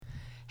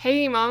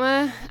Hey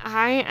mama,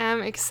 I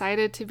am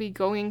excited to be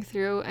going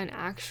through an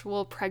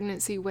actual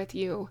pregnancy with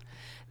you.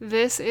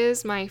 This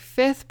is my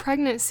 5th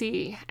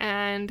pregnancy,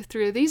 and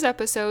through these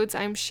episodes,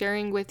 I'm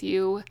sharing with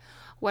you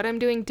what I'm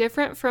doing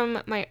different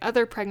from my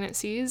other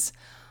pregnancies,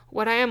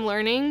 what I am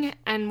learning,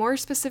 and more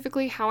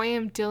specifically, how I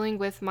am dealing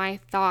with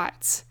my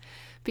thoughts.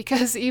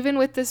 Because even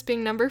with this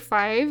being number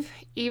 5,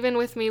 even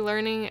with me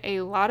learning a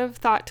lot of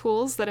thought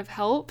tools that have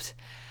helped,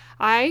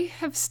 I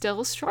have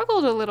still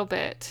struggled a little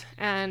bit,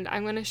 and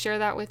I'm going to share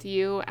that with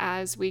you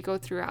as we go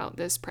throughout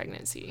this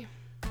pregnancy.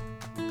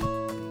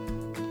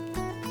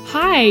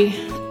 Hi,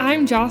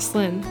 I'm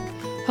Jocelyn,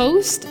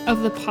 host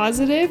of the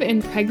Positive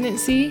in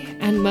Pregnancy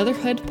and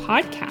Motherhood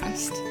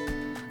podcast.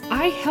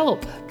 I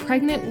help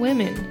pregnant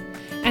women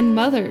and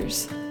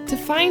mothers to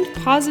find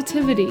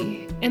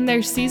positivity in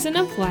their season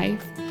of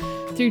life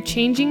through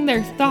changing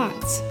their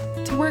thoughts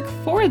to work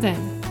for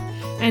them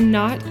and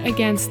not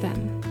against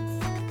them.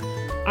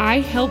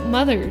 I help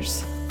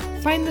mothers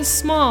find the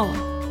small,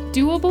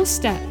 doable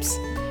steps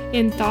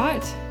in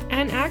thought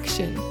and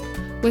action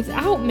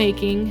without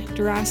making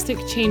drastic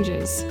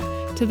changes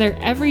to their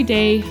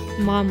everyday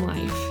mom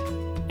life,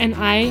 and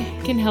I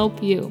can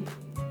help you.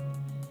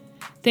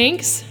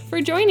 Thanks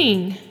for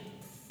joining.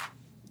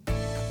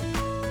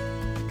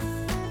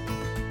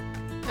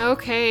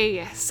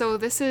 Okay, so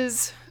this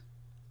is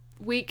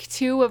week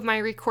 2 of my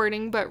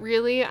recording, but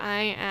really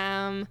I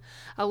am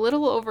a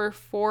little over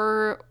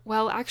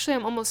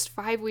I'm almost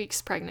 5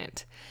 weeks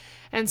pregnant.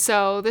 And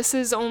so this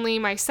is only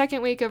my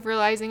 2nd week of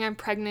realizing I'm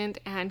pregnant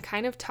and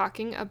kind of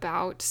talking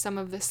about some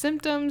of the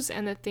symptoms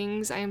and the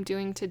things I am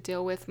doing to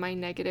deal with my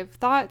negative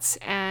thoughts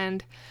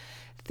and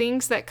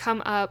things that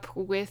come up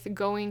with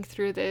going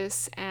through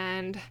this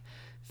and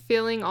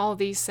feeling all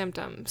these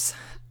symptoms.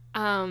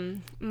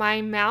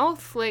 My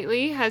mouth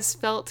lately has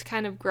felt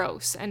kind of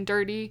gross and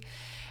dirty,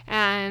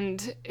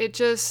 and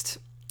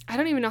I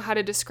don't even know how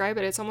to describe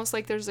it. It's almost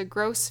like there's a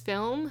gross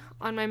film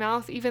on my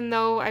mouth, even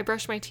though I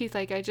brush my teeth.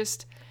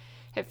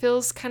 It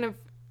feels kind of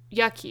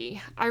yucky.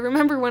 I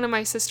remember one of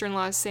my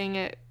sister-in-laws saying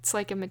it's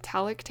like a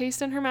metallic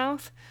taste in her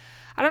mouth.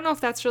 I don't know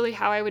if that's really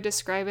how I would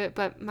describe it,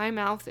 but my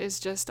mouth is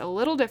just a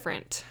little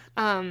different.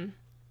 And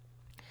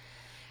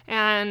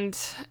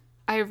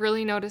I've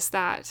really noticed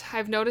that.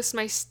 I've noticed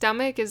my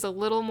stomach is a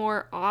little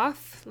more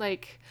off.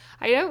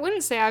 I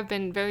wouldn't say I've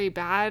been very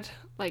bad,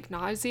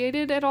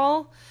 nauseated at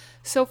all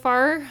so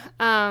far,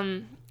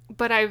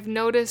 but I've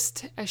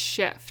noticed a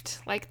shift.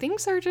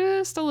 Things are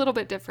just a little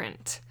bit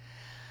different.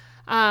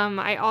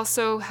 I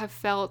also have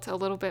felt a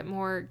little bit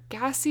more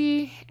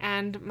gassy,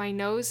 and my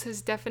nose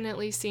has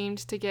definitely seemed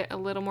to get a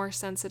little more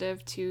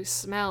sensitive to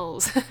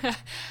smells.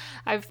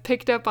 I've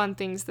picked up on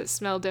things that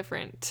smell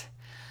different.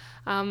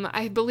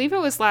 I believe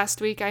it was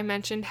last week I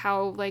mentioned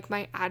how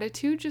my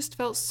attitude just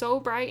felt so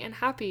bright and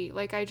happy.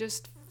 I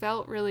just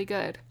felt really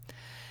good.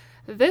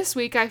 This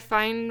week I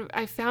found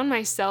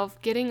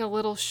myself getting a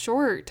little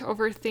short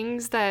over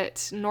things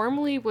that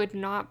normally would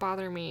not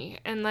bother me,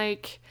 and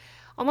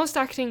almost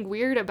acting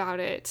weird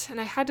about it.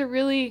 And I had to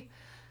really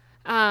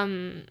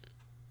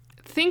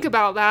think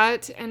about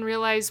that and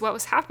realize what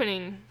was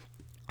happening.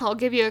 I'll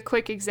give you a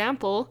quick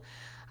example.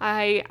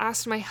 I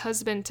asked my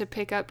husband to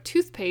pick up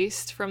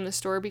toothpaste from the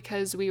store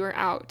because we were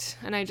out,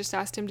 and I just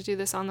asked him to do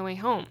this on the way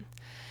home.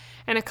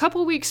 And a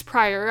couple weeks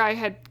prior, I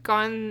had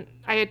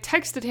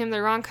texted him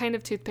the wrong kind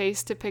of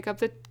toothpaste to pick up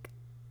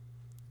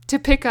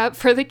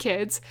for the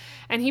kids,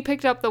 and he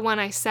picked up the one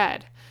I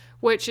said,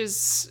 which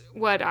is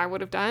what I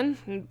would have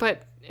done.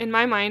 But in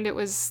my mind, it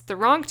was the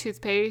wrong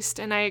toothpaste,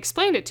 and I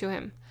explained it to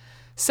him.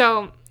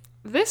 So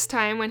this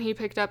time when he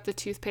picked up the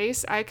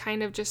toothpaste, I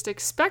kind of just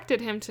expected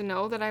him to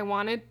know that I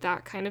wanted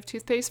that kind of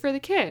toothpaste for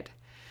the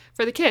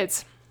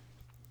kids.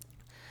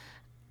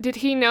 Did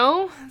he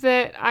know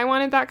that I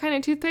wanted that kind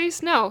of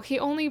toothpaste? No, he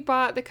only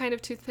bought the kind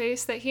of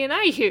toothpaste that he and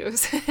I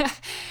use.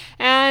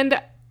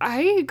 And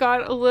I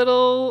got a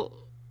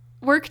little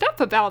worked up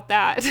about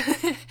that.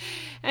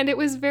 And it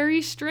was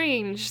very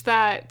strange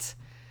that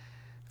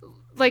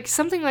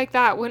something like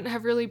that wouldn't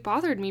have really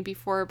bothered me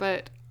before,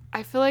 but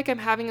I feel like I'm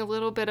having a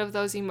little bit of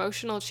those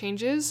emotional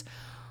changes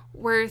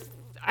where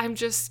I'm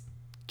just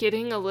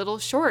getting a little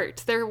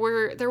short. There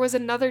was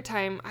another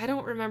time, I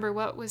don't remember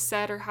what was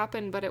said or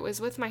happened, but it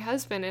was with my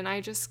husband, and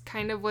I just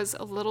kind of was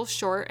a little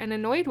short and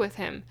annoyed with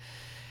him.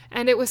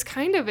 And it was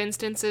kind of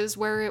instances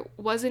where it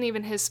wasn't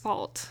even his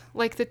fault.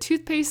 The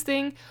toothpaste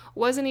thing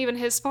wasn't even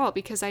his fault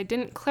because I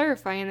didn't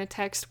clarify in the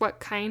text what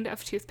kind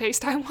of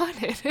toothpaste I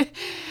wanted.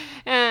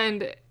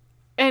 And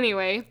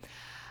anyway,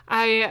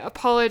 I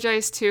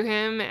apologized to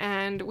him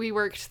and we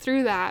worked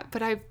through that,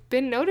 but I've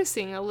been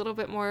noticing a little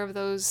bit more of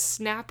those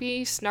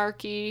snappy,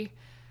 snarky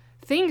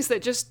things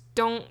that just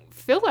don't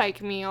feel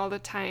like me all the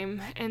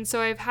time. And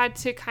so I've had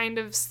to kind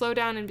of slow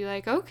down and be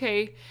like,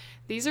 okay,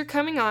 these are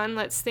coming on.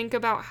 Let's think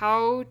about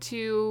how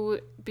to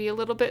be a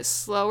little bit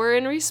slower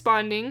in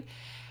responding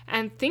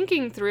and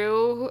thinking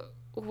through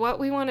what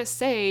we want to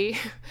say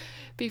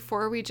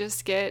before we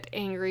just get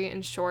angry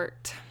and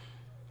short.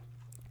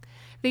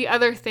 The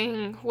other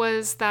thing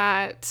was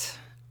that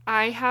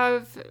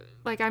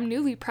I'm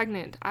newly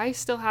pregnant. I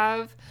still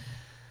have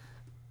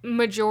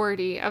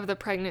majority of the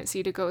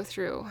pregnancy to go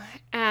through.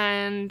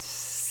 And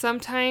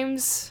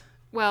sometimes,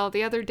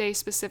 the other day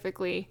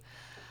specifically,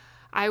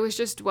 I was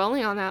just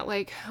dwelling on that,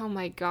 like, oh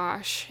my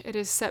gosh, it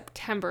is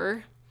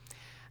September.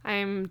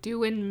 I'm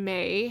due in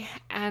May,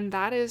 and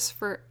that is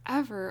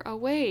forever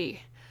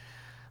away.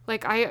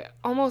 Like, I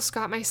almost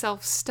got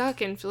myself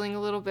stuck in feeling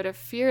a little bit of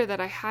fear that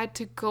I had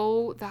to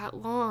go that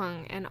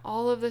long, and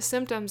all of the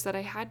symptoms that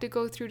I had to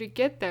go through to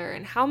get there,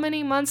 and how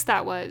many months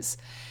that was.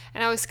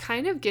 And I was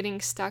kind of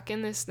getting stuck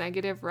in this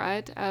negative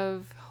rut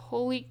of,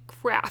 holy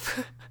crap,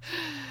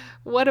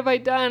 what have I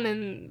done?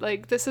 And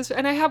like,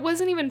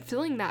 wasn't even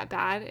feeling that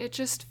bad. It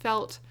just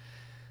felt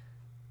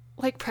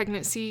like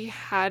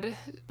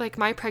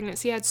my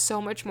pregnancy had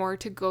so much more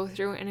to go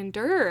through and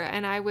endure.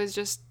 And I was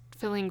just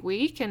feeling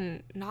weak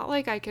and not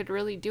like I could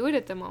really do it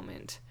at the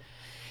moment.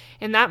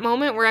 In that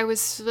moment where I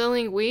was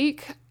feeling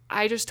weak,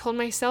 I just told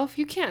myself,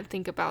 you can't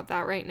think about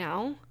that right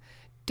now.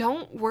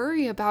 Don't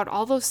worry about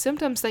all those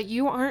symptoms that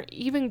you aren't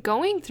even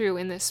going through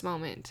in this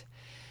moment.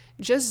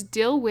 Just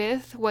deal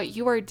with what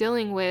you are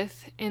dealing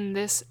with in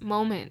this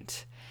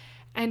moment.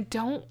 And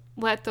don't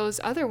let those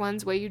other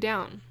ones weigh you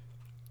down.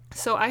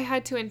 So I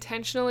had to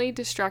intentionally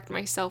distract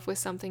myself with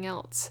something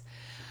else.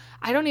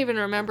 I don't even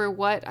remember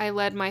what I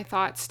led my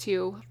thoughts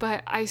to,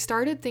 but I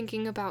started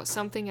thinking about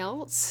something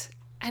else,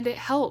 and it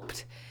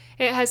helped.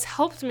 It has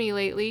helped me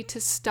lately to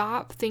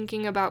stop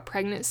thinking about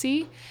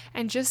pregnancy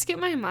and just get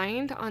my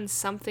mind on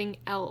something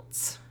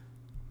else.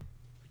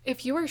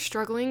 If you are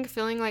struggling,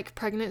 feeling like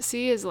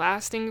pregnancy is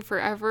lasting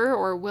forever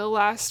or will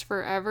last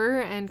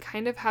forever, and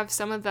kind of have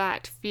some of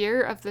that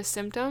fear of the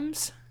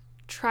symptoms,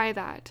 try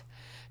that.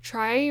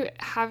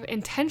 Have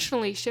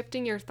intentionally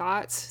shifting your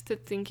thoughts to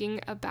thinking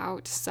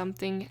about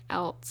something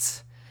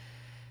else.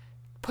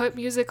 Put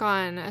music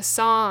on, a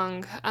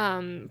song,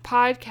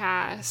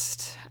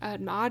 podcast,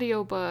 an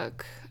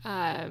audiobook,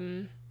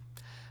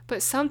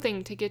 but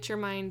something to get your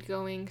mind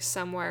going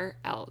somewhere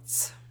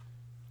else.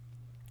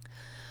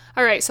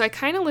 All right, so I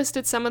kind of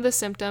listed some of the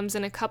symptoms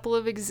and a couple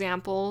of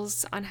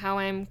examples on how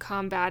I'm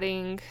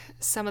combating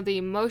some of the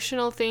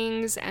emotional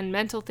things and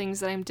mental things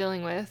that I'm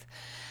dealing with.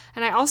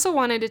 And I also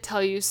wanted to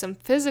tell you some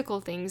physical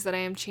things that I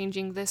am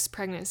changing this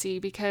pregnancy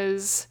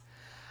because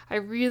I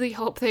really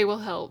hope they will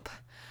help.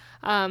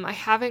 I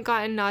haven't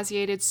gotten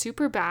nauseated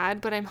super bad,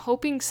 but I'm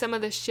hoping some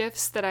of the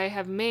shifts that I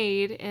have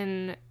made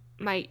in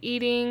my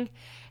eating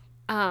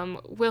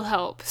will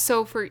help.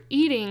 So for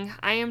eating,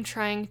 I am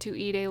trying to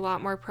eat a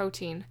lot more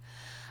protein.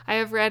 I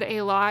have read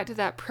a lot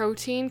that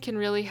protein can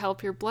really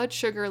help your blood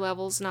sugar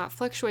levels not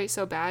fluctuate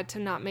so bad to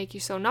not make you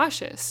so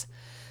nauseous.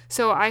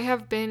 So I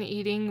have been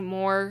eating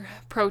more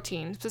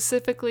protein,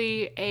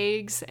 specifically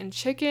eggs and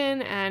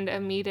chicken and a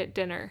meat at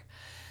dinner.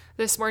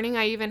 This morning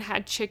I even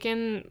had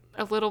chicken,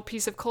 a little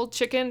piece of cold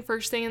chicken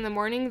first thing in the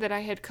morning that I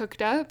had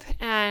cooked up.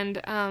 And,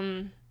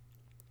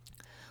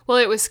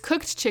 it was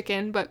cooked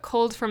chicken, but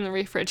cold from the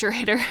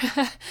refrigerator.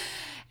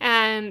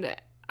 And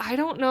I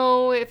don't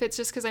know if it's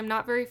just because I'm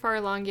not very far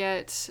along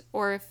yet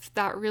or if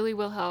that really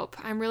will help.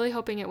 I'm really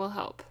hoping it will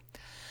help.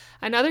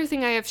 Another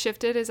thing I have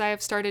shifted is I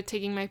have started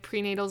taking my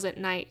prenatals at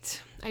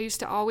night. I used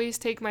to always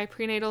take my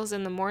prenatals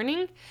in the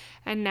morning,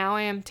 and now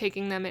I am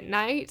taking them at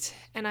night,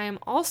 and I am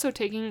also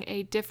taking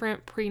a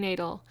different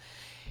prenatal,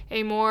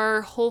 a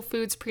more Whole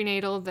Foods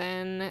prenatal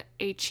than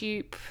a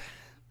cheap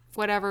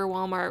whatever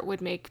Walmart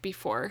would make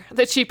before,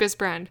 the cheapest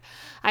brand.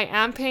 I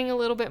am paying a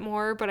little bit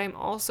more, but I'm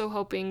also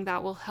hoping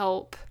that will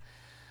help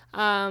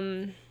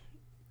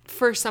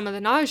for some of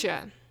the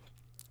nausea.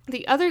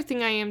 The other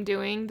thing I am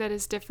doing that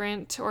is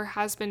different or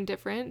has been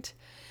different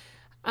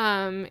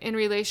in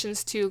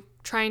relations to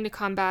trying to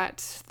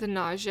combat the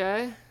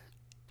nausea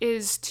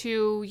is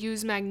to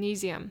use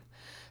magnesium.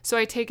 So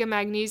I take a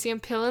magnesium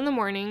pill in the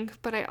morning,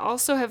 but I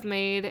also have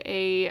made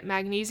a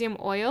magnesium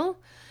oil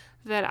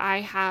that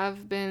I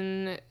have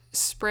been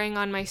spraying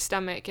on my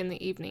stomach in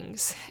the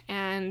evenings.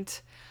 And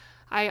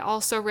I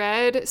also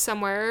read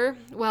somewhere,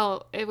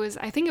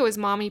 I think it was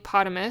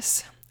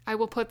Mommypotamus. I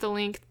will put the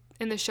link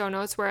in the show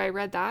notes where I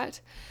read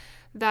that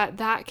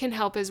can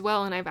help as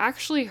well. And I've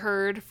actually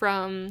heard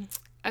from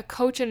a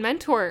coach and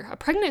mentor, a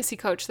pregnancy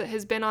coach that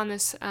has been on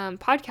this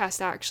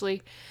podcast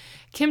actually,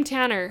 Kim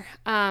Tanner.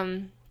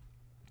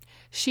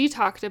 She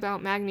talked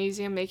about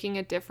magnesium making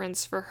a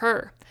difference for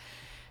her.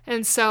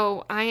 And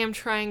so I am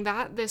trying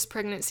that this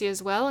pregnancy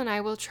as well, and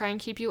I will try and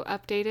keep you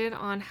updated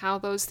on how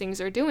those things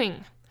are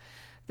doing.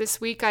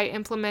 This week I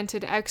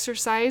implemented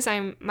exercise.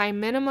 My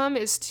minimum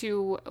is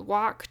to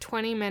walk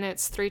 20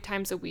 minutes 3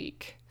 times a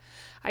week.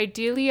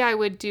 Ideally, I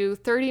would do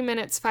 30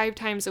 minutes 5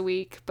 times a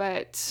week,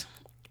 but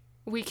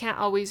we can't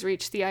always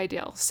reach the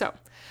ideal. So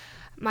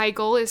my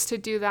goal is to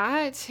do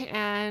that,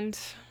 and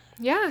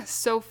yeah,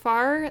 so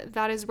far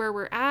that is where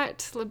we're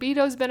at.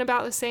 Libido's been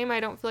about the same. I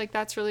don't feel like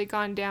that's really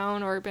gone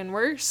down or been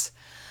worse.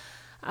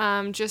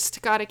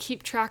 Just got to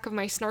keep track of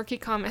my snarky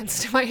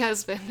comments to my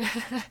husband.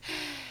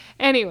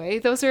 Anyway,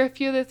 those are a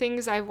few of the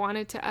things I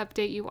wanted to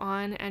update you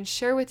on and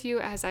share with you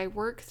as I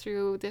work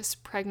through this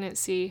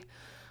pregnancy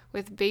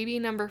with baby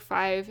number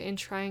 5 in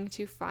trying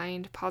to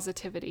find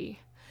positivity.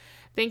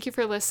 Thank you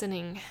for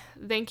listening.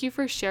 Thank you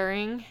for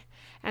sharing.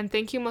 And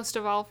thank you most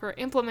of all for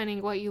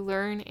implementing what you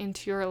learn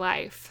into your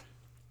life.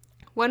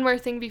 One more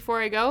thing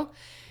before I go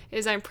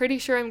is I'm pretty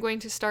sure I'm going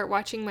to start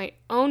watching my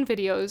own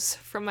videos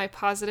from my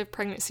positive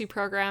pregnancy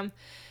program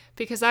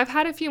because I've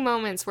had a few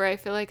moments where I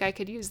feel like I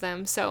could use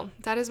them. So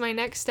that is my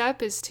next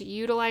step, is to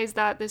utilize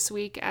that this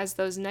week as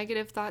those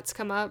negative thoughts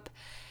come up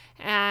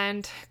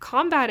and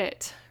combat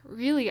it.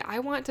 Really, I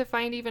want to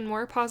find even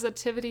more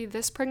positivity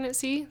this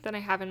pregnancy than I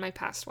have in my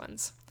past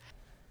ones.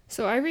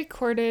 So I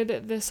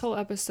recorded this whole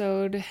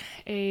episode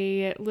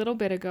a little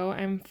bit ago.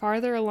 I'm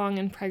farther along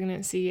in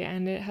pregnancy,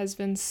 and it has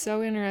been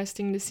so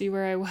interesting to see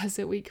where I was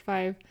at week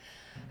 5.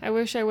 I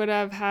wish I would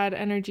have had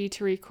energy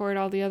to record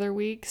all the other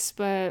weeks,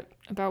 but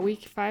about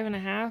week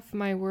 5.5,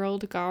 my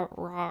world got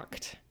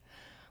rocked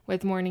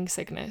with morning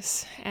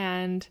sickness.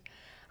 And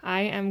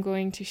I am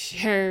going to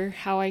share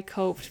how I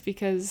coped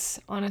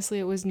because honestly,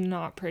 it was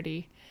not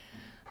pretty.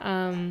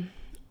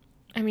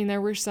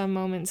 There were some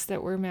moments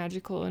that were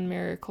magical and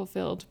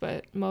miracle-filled,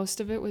 but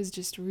most of it was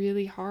just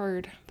really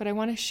hard. But I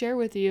want to share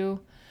with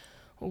you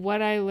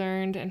what I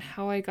learned and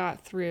how I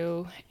got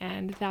through,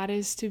 and that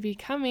is to be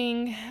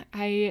coming.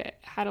 I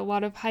had a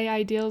lot of high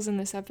ideals in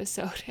this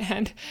episode,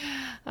 and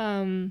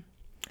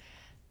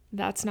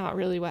that's not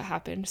really what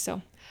happened.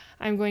 So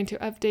I'm going to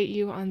update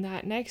you on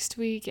that next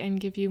week and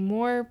give you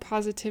more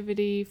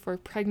positivity for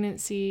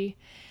pregnancy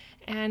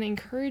and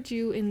encourage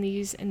you in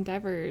these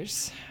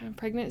endeavors.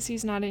 Pregnancy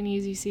is not an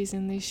easy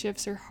season. These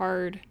shifts are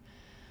hard,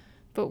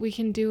 but we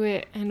can do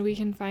it, and we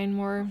can find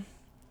more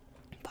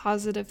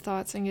positive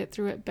thoughts and get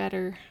through it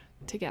better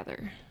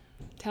together.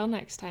 Till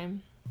next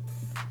time.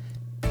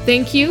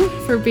 Thank you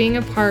for being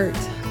a part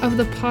of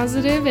the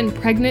Positive in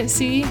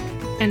Pregnancy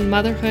and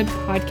Motherhood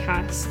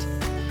podcast,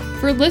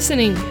 for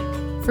listening,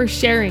 for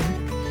sharing,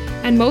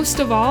 and most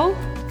of all,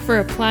 for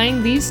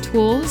applying these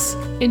tools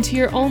into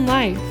your own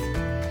life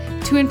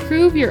to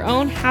improve your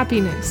own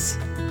happiness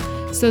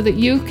so that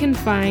you can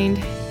find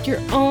your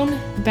own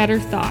better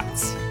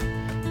thoughts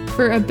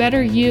for a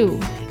better you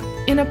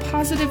in a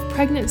positive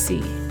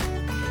pregnancy,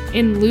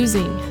 in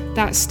losing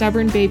that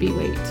stubborn baby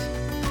weight,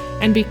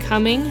 and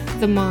becoming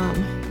the mom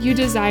you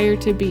desire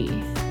to be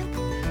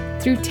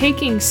through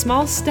taking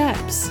small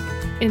steps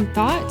in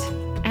thought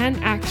and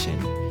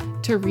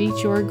action to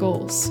reach your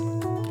goals.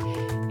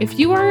 If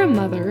you are a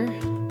mother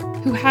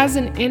who has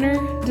an inner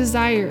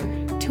desire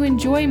to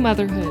enjoy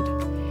motherhood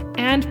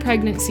and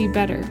pregnancy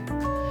better,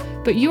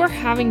 but you are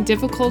having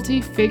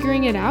difficulty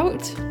figuring it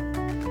out,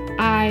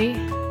 I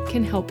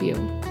can help you.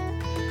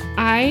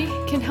 I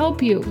can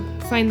help you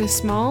find the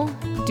small,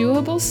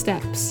 doable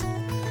steps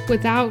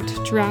without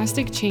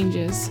drastic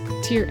changes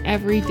to your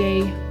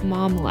everyday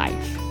mom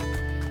life.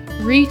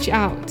 Reach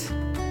out,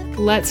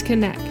 let's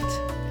connect,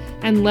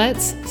 and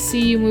let's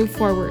see you move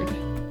forward.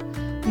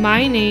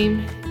 My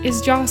name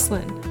is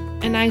Jocelyn,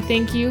 and I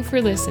thank you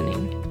for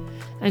listening.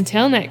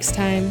 Until next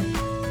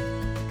time.